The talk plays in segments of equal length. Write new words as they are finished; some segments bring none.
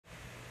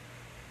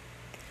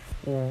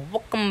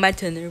Welcome back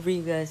to another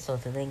video, guys. So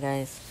today,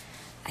 guys,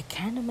 I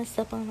kind of messed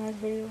up on last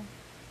video.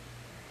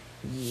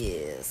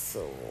 Yeah,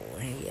 so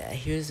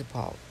here's the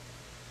problem.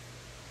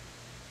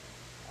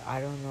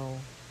 I don't know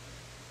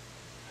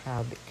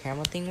how the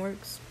camera thing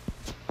works.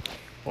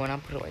 But when I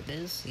put it like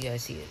this, you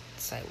guys see it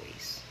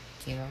sideways,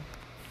 you know?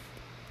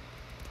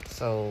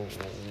 So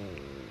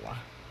I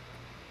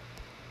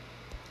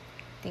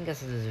think I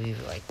should just leave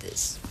it like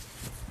this.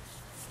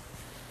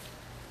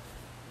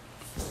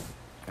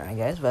 Alright,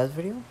 guys, last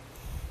video,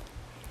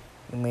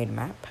 we made a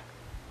map.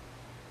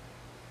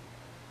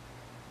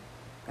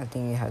 I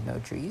think it had no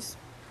trees,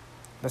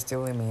 but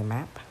still we made a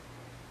map.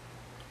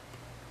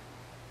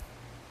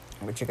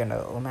 But you're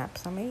gonna old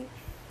maps I made,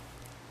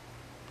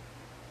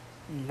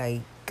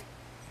 like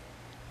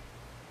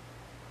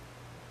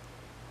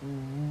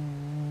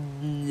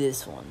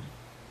this one.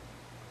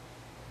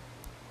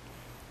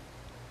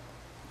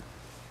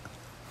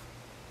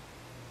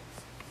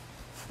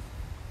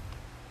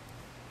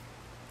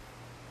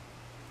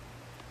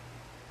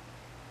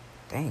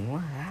 Dang, what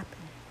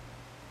happened?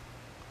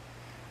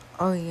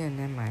 Oh yeah,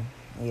 never mind.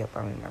 Yep, I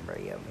remember.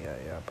 Yep,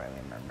 I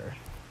remember.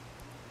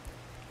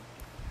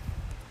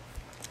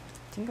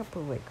 I think I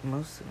put like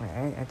most.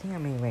 I think I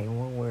made like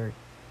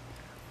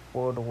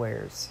World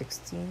War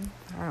 16.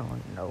 I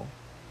don't know.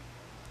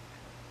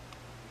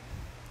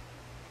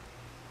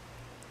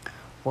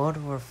 World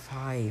War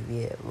 5.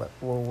 Yeah,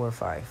 World War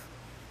 5.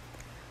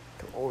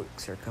 The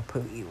orcs are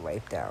completely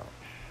wiped out.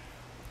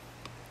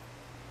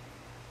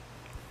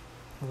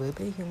 A little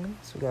bit of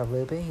humans. We got a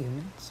little bit of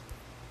humans.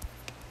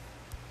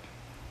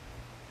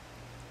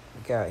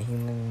 We got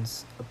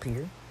humans up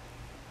here.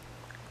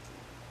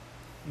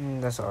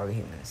 And that's all the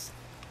humans.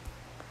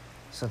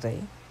 So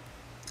today,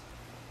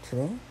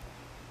 I'm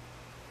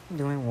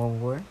doing World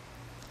War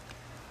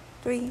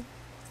 3.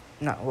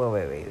 Not, well,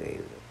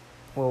 wait.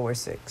 World War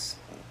 6.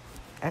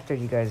 After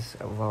you guys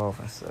evolve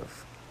and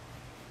stuff.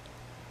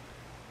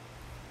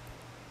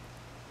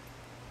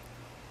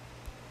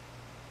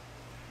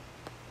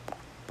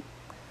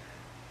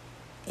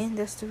 And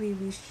that's the way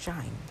we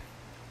shine.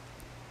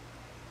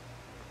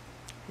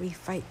 We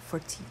fight for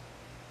tea.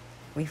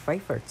 We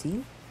fight for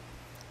tea?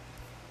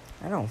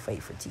 I don't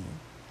fight for tea.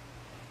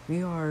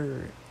 We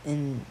are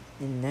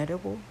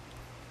inedible.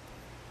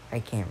 I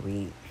can't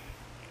read.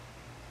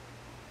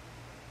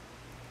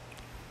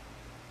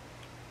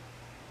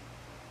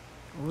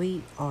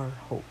 We are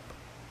hope.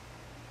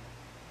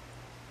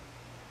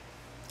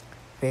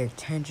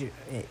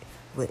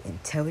 With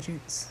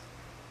intelligence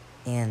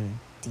and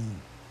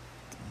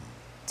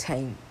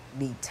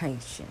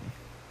detention.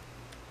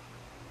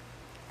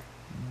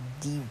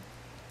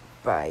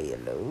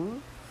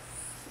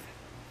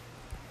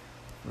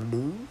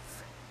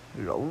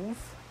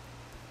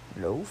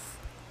 Loaf.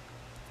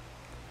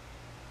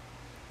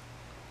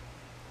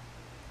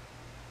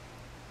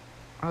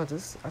 I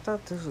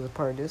thought this was a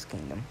part of this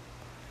kingdom.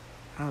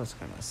 I was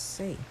gonna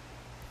say.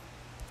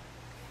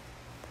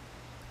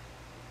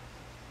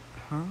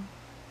 Huh?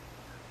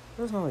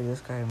 There's no way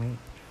this guy made.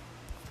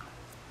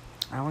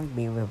 I want to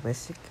be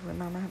realistic with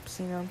my maps,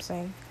 you know what I'm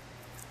saying?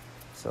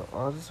 So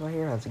all this right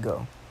here has to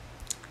go.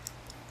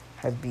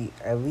 Has to be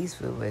at least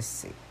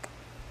realistic.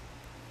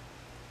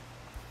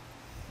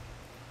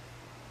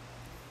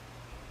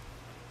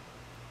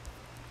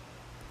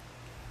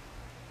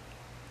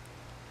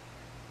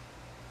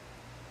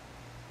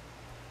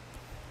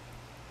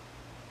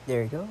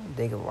 There you go.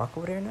 They can walk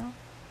over there now.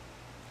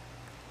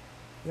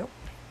 Yep.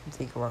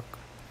 They can walk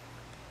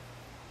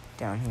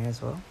down here as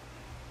well.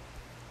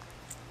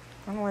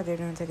 I don't know why they're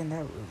doing taking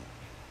that route.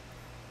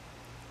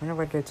 I wonder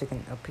why they're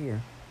taking up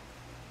here.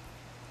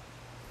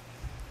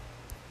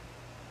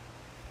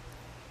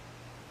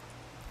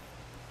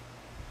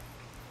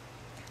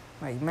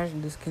 Like,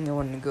 imagine this kingdom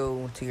wanting to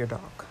go to your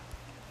dock.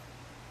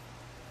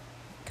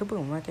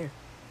 Kaboom, right there.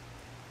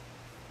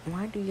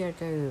 Why do you have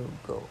to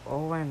go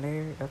all around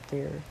there, up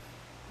there,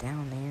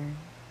 down there?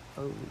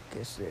 Oh,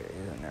 guess there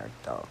isn't our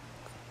dock.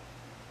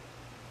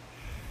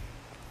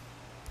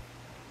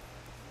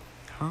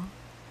 Huh?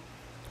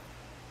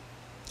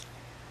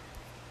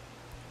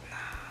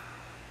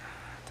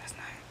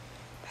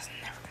 That's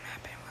never gonna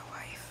happen in real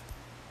life.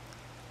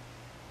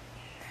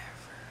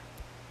 Never.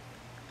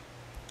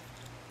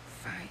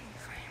 Fine.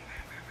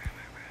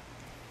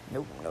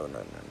 Nope, no.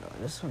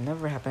 This will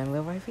never happen in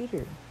real life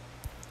either.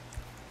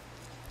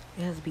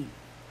 It has to be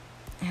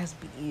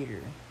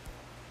either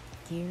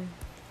here,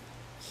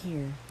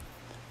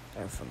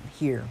 or from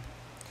here.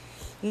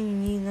 You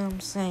know what I'm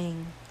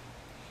saying?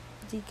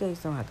 These guys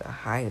don't have the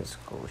highest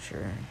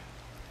culture.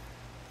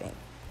 They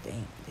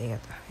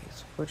got the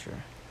highest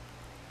culture.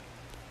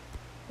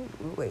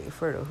 Wait,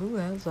 further, who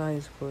has the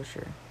highest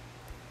culture?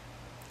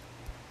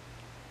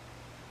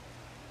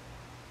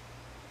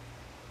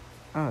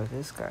 Oh,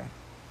 this guy.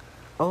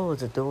 Oh,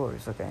 the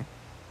doors, okay.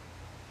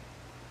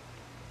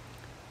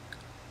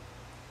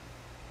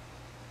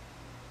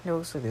 It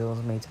looks like the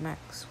ones made to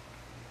max.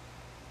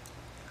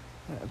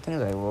 I think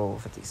it's like roll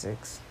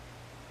 56.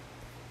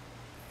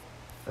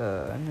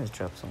 I need to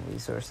drop some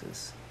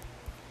resources.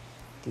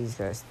 These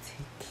guys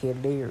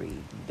clearly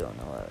don't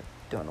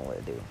know what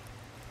to do.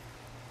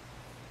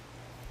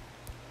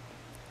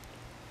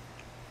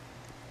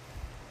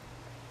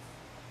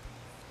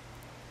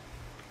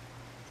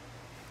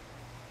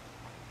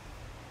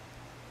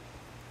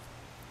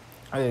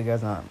 Okay,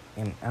 guys, I'm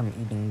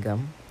eating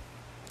gum.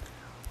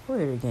 Oh,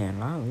 they're getting a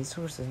lot of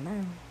resources now.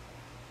 And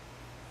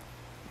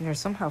they're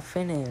somehow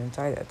fitting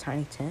inside a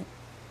tiny tent.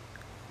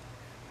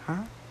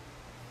 Huh?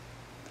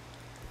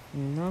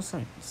 No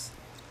sense.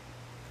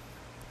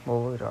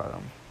 Well, look at all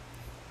them.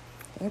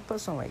 They can put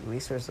some like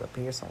resources up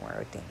here somewhere,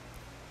 I think.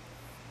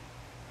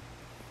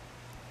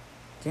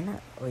 They're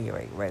not. Oh, you're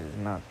right. Right,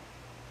 they're not.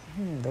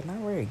 They're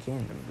not really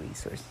getting the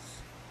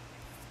resources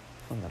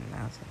from the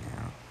mountain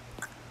now.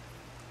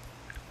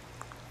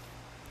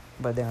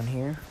 But down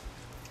here,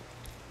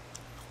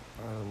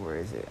 where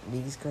is it?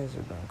 These guys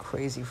are going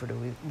crazy for the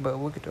week. But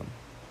look at them.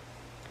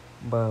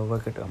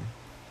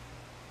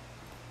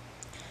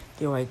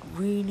 They're like,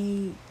 we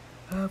need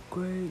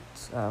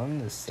upgrades. I'm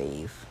gonna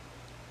save.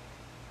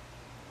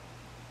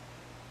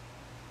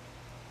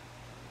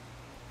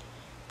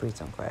 Please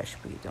don't crash.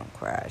 Please don't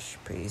crash.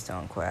 Please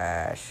don't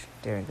crash.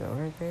 There we go.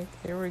 We're good.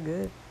 Okay, we're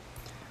good.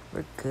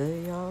 We're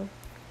good, y'all.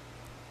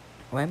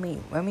 Let me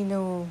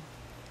know.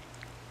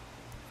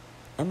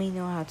 Let me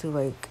know how to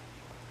like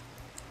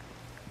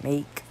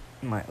make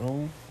my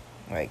own.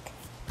 Like,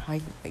 how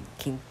you, like,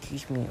 can you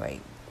teach me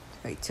like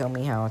tell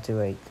me how to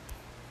like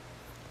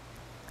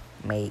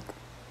make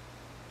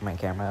my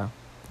camera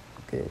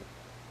good.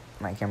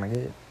 My camera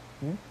good.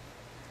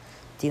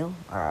 Deal?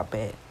 Alright, I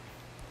bet.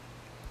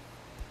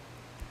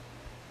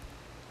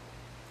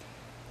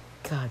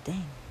 God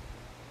dang.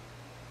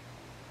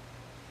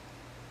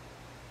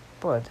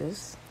 But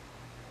this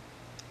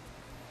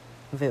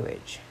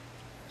village,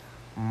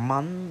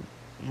 I'm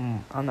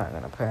not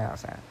gonna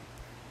pronounce that,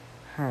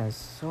 has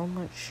so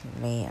much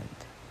land.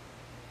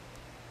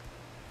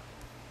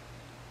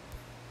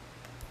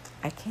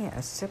 I can't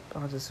accept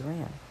all this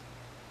land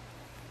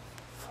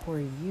for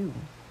you,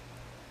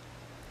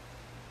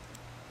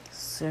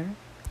 sir.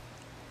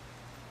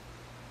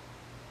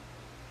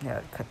 I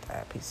gotta cut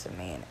that piece of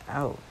land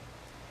out.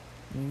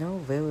 No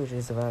village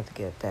is about to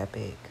get that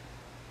big.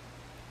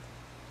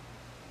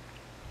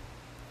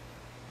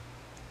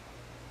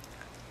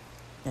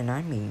 And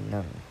I mean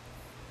none.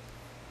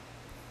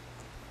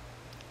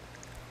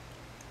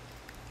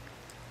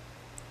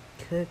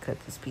 Could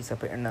cut this piece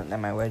up here. No, not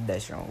my word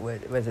that show.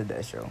 Where's it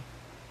that show?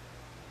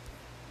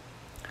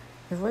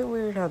 It's way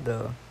weird how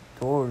the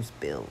doors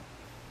build.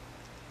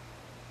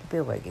 They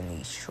build like in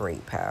these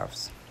straight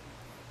paths.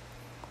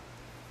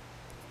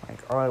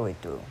 Like all the way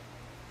through.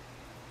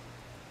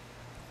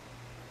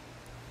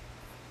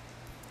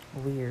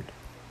 Weird.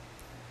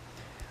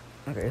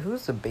 Okay,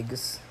 who's the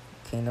biggest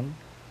kingdom?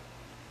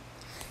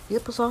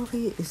 Yep,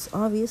 it's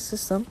obvious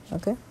system,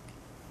 okay?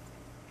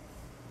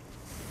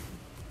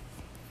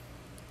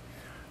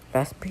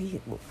 Last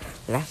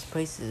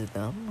place is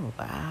them.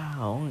 Wow,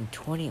 only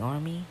 20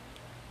 army.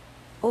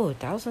 Oh,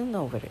 1,000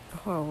 over there.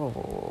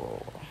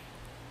 Oh.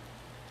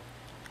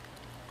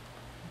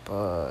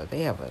 But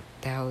they have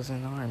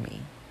 1,000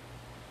 army.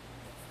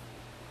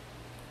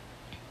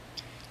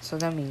 So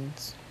that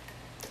means...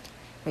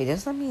 Wait,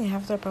 does that mean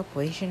half their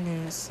population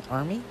is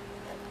army?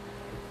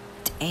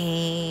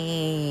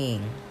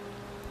 Dang.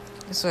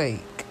 It's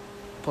like...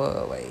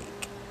 But like...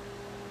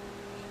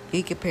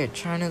 You compare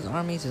China's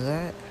army to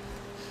that?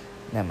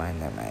 Never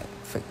mind.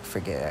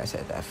 Forget it. I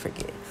said that.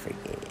 Forget it.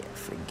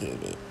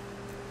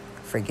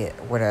 Forget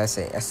what did I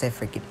say? I said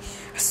forget it.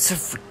 I said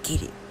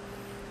forget it.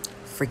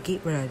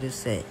 Forget what I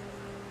just said.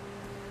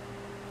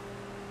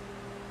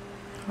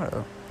 Hold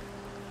up.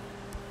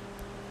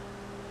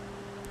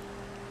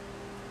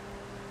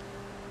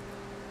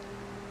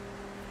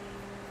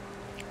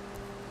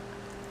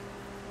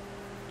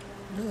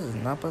 This is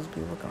not supposed to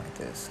be looking like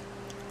this.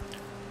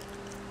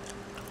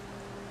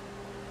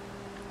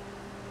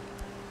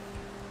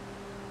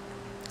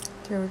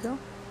 There we go.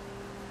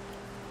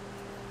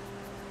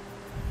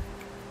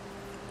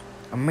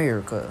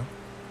 America.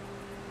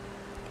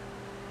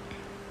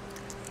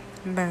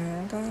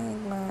 There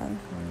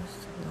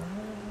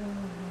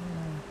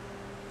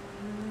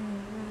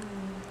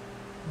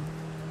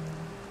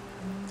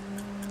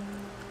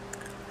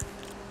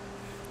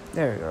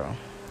we go.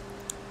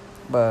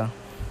 But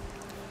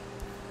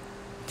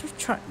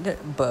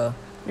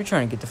you're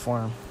trying to get the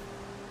farm.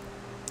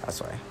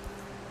 That's why.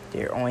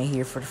 They're only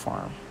here for the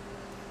farm.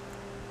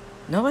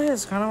 Nobody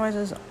has colonized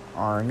this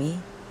army.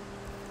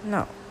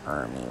 No,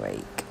 army,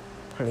 like,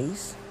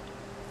 please.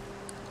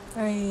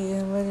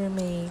 Hey, weather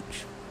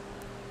mage.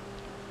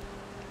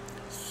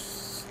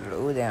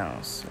 Slow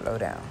down.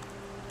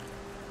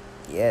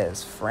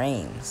 Yes,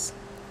 frames.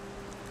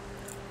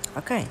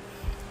 Okay.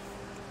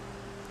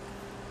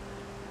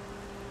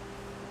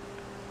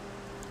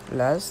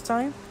 Last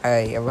time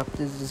I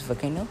erupted this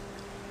volcano.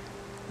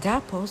 Did I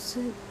post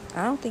it?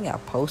 I don't think I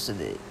posted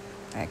it,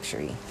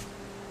 actually.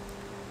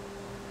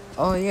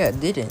 Oh yeah, I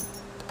didn't.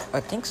 I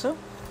think so.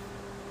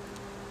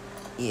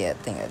 Yeah, I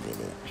think I did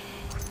it.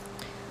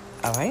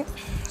 Alright,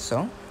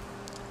 so.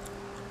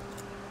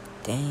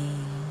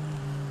 Dang.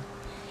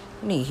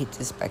 We need to heat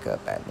this back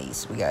up at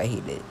least. We gotta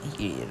heat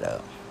it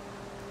up.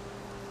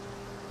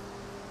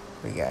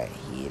 We gotta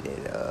heat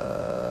it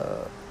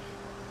up.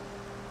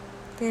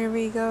 There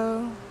we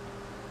go.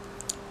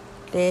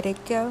 Let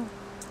it go.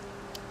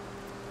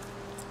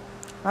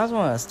 I just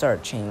want to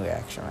start chain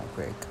reaction right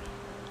quick.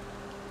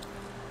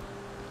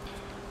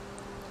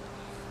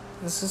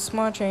 This is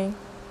small chain.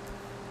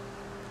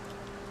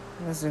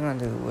 This is gonna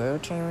do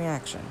world chain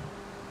reaction.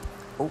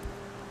 Oh,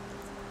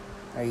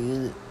 are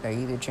you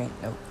the chain?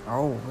 Nope.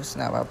 Oh, it's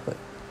not what I put.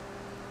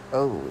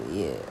 Oh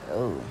yeah.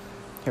 Oh,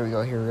 here we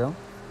go.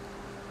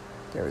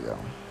 There we go.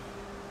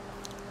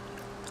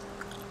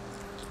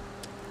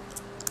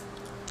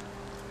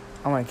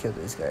 I want to kill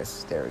these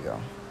guys. There we go.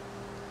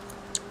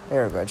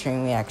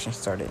 Chain reaction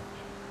started.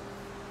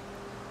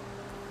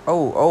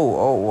 Oh,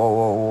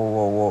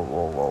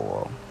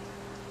 whoa.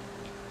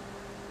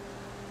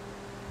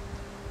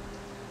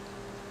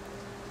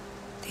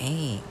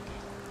 Dang.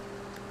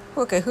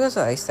 Okay, who has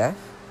the ice staff?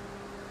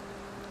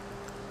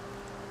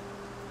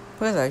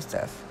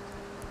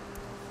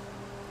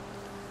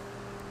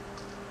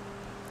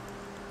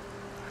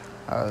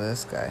 Oh,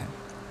 this guy.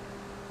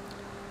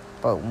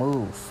 Oh,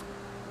 move.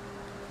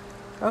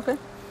 Okay.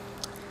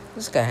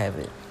 This guy have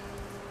it.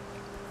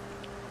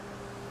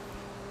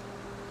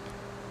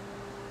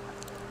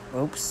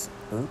 Oops.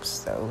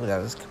 That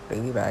was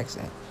completely by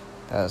accident.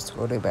 That was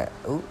totally bad.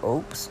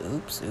 Oops.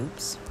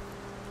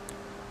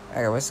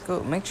 Alright, let's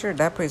go. Make sure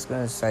that place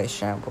gonna say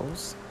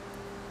shambles.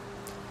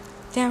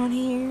 Down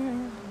here.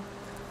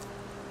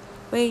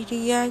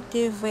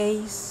 Radioactive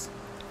waste.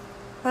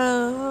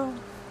 Hello.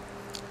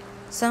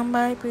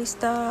 Somebody please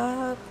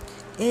stop.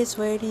 It's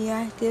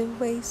radioactive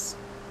waste.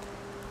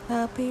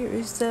 Up here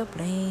is the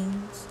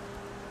planes.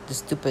 The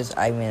stupidest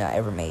island I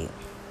ever made.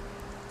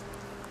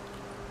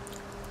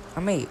 I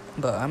made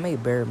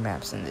better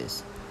maps than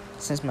this.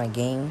 Since my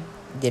game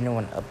didn't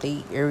want to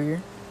update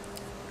earlier,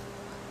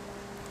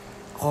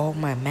 all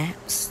my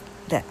maps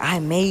that I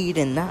made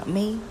and not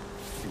made,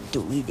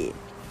 deleted.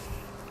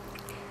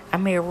 I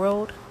made a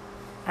world.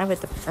 I read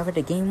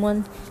the game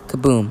one.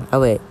 Kaboom! I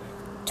read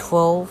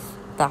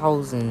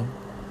 12,000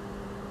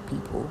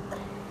 people.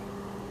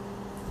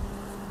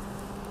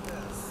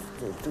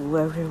 Do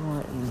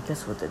everyone, and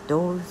guess what? The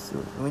doors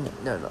was winning.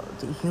 No,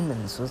 the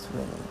humans was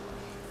winning.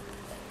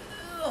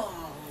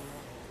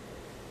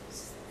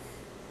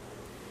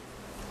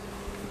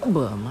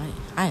 But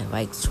I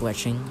like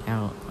switching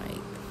out.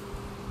 Like,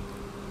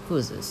 who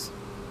is this?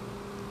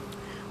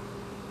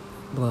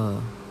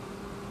 Bruh.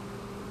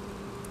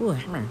 Ooh, a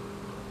hammer.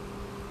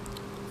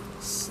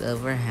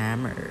 Silver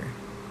hammer.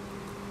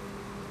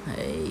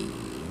 Hey,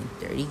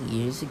 30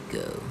 years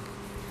ago.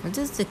 What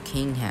does the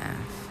king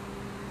have?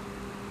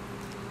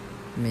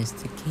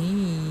 Mr.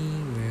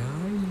 King, where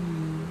are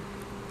you?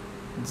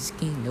 This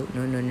king? No.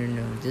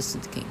 This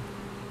is the king.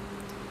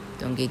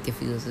 Don't get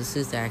confused. This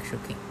is the actual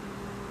king.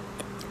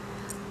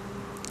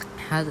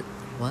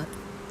 What?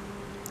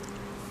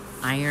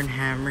 Iron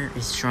hammer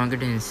is stronger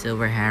than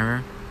silver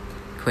hammer.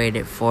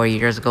 Created 4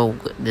 years ago.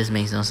 This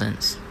makes no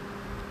sense.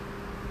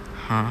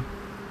 Huh?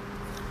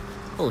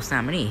 Oh, it's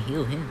not me.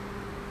 Heal him.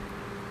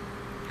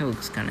 He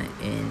looks kind of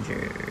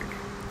injured.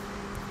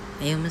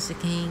 Hey, Mr.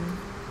 King.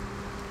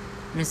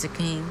 Mr.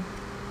 King.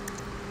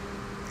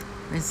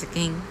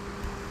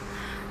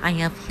 I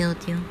have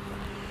healed you.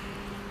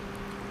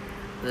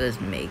 Let's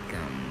make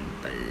him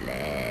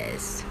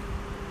blessed.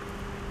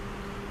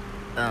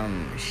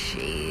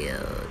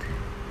 Shield.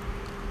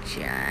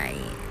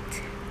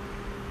 Giant.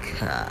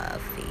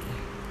 Coffee.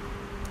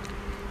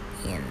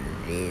 And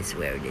this,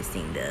 where this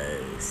thing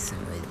does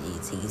with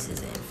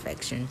diseases and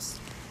infections.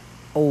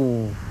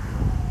 Oh.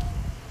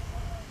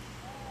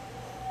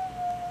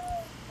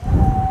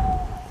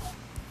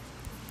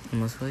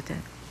 Almost like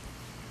that.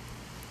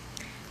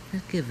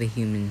 Let's give the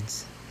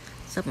humans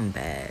something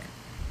bad.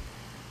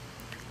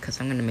 Cause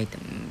I'm gonna make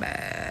them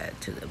bad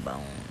to the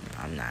bone.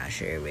 I'm not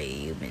sure where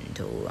you've been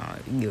told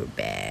you're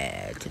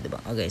bad to the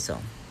bone. Okay,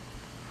 so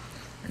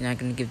I'm not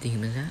gonna give the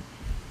humans that.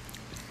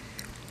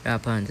 Y'all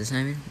put on this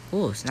assignment.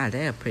 Oh, it's not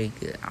that a pretty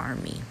good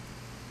army.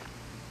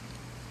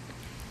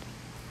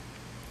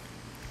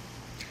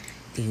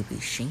 Do you be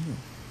ashamed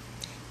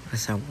if I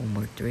saw World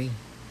War 3?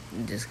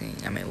 Just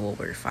kidding. I mean World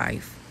War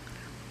 5.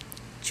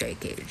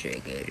 JK.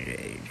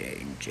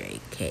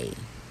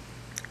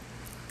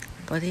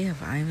 But they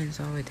have islands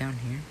all the way down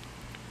here.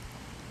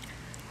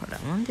 Hold on,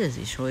 let me just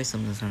destroy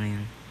some of this on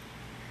here.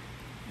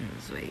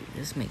 Wait,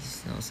 this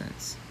makes no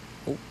sense.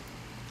 Oh,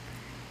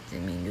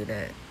 didn't mean to do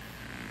that.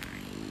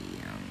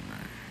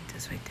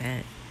 Just like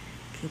that.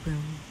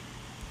 Kaboom.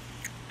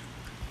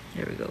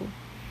 There we go.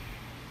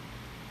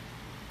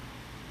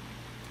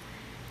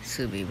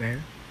 Should be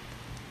better.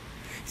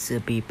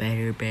 Should be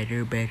better.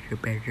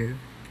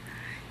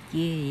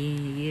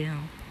 Yeah.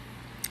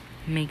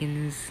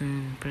 Making this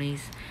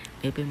place a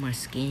little bit more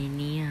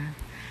skinnier.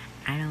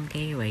 I don't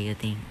care what you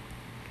think.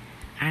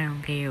 I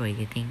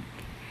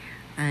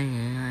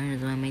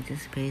just want to make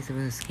this place a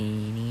little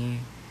skinnier.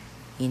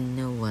 You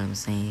know what I'm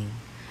saying.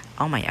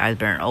 Oh, my eyes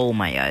burn. Oh,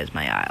 my eyes,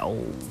 my eye.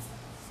 Oh.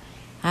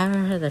 I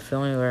haven't had that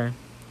feeling where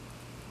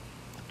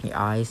your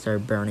eyes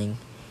start burning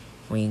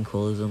when you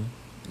close them.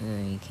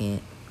 And you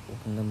can't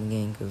open them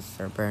again because they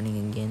start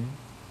burning again.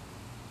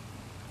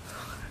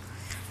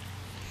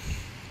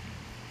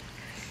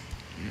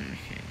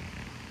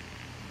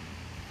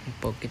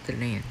 Poke the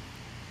land.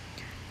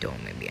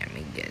 Don't maybe I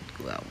may get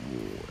go out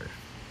war.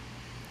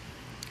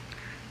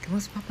 The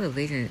most popular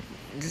vision.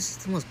 This is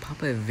the most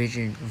popular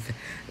vision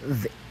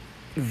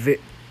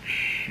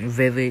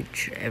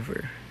village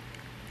ever.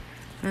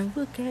 Man,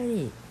 look at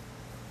it.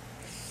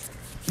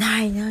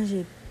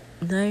 900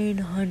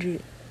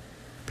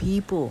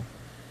 people.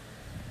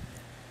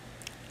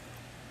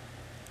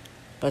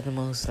 But the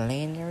most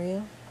land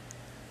area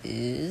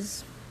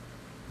is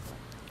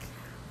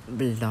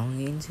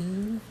belonging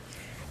to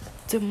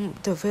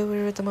the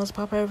village with the most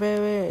popular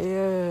village.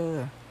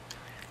 Yeah.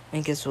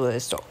 And guess what?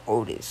 It's the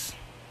oldest.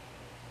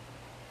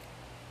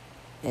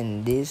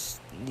 And these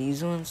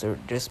ones are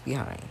just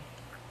behind.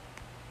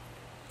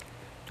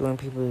 The one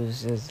people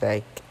is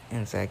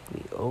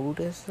exactly old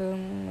as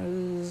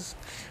them is,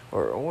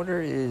 or older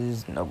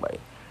is nobody.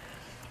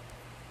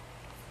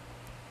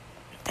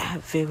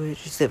 That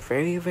village is the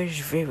very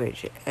rich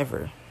village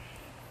ever.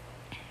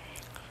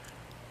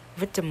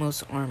 With the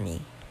most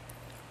army.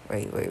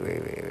 Wait.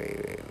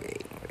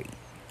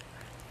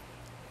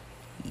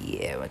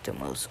 Yeah, with the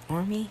most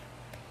army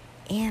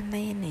and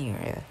land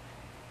area.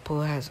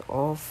 Pool has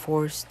all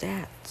 4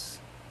 stats.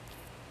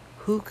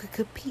 Who could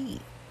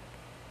compete?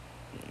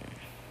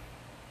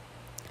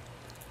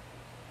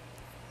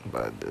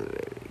 But they're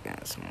very kind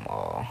of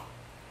small,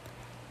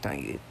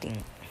 don't you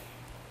think?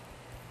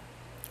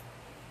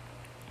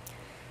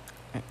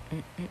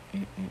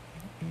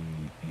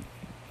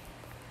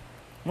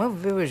 What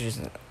villages?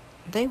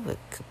 They look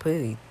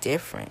completely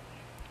different.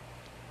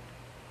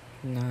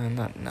 No,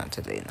 not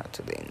today. Not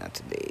today.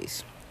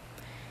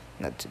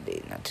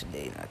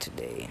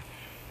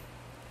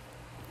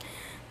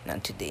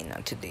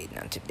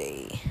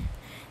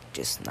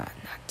 Just not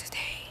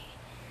today.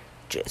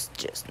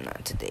 Just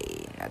not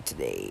today. Not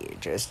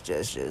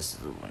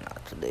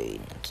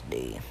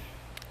today.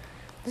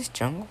 This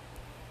jungle.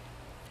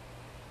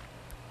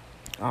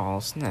 Oh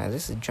snap!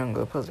 This is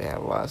jungle. Supposed to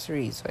have a lot of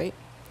trees, right?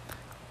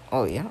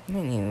 Oh yeah, I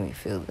didn't even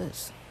feel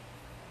this.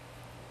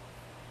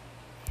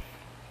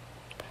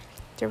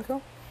 There we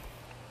go.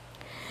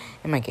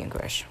 And my game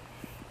crashed.